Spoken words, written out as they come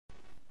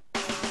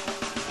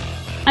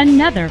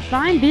Another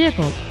fine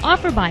vehicle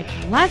offered by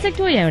Classic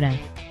Toyota.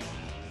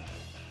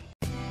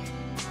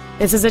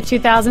 This is a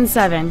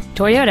 2007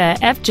 Toyota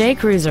FJ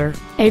Cruiser,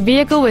 a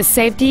vehicle with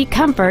safety,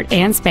 comfort,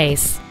 and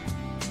space.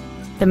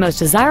 The most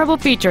desirable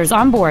features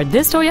on board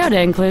this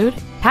Toyota include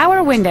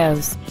power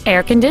windows,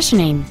 air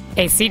conditioning,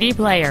 a CD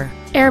player,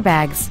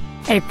 airbags,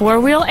 a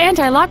four-wheel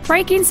anti-lock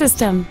braking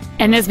system,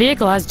 and this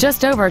vehicle has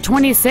just over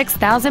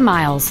 26,000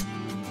 miles.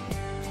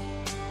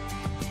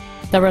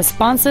 The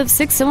responsive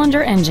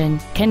six-cylinder engine,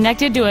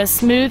 connected to a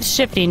smooth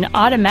shifting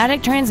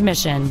automatic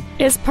transmission,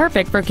 is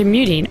perfect for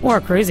commuting or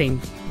cruising.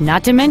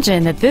 Not to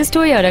mention that this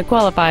Toyota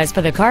qualifies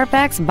for the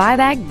Carfax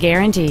buyback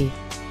guarantee.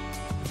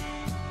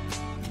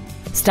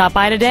 Stop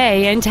by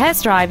today and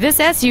test drive this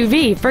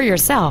SUV for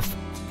yourself.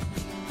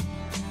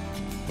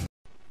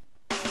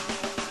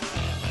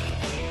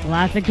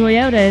 Classic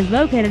Toyota is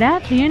located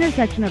at the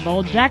intersection of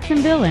Old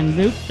Jacksonville and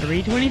Loop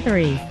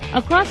 323,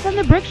 across from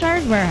the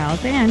Brookshire's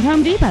Warehouse and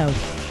Home Depot.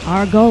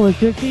 Our goal is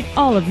to exceed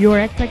all of your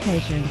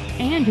expectations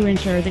and to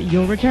ensure that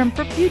you'll return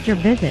for future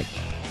visits.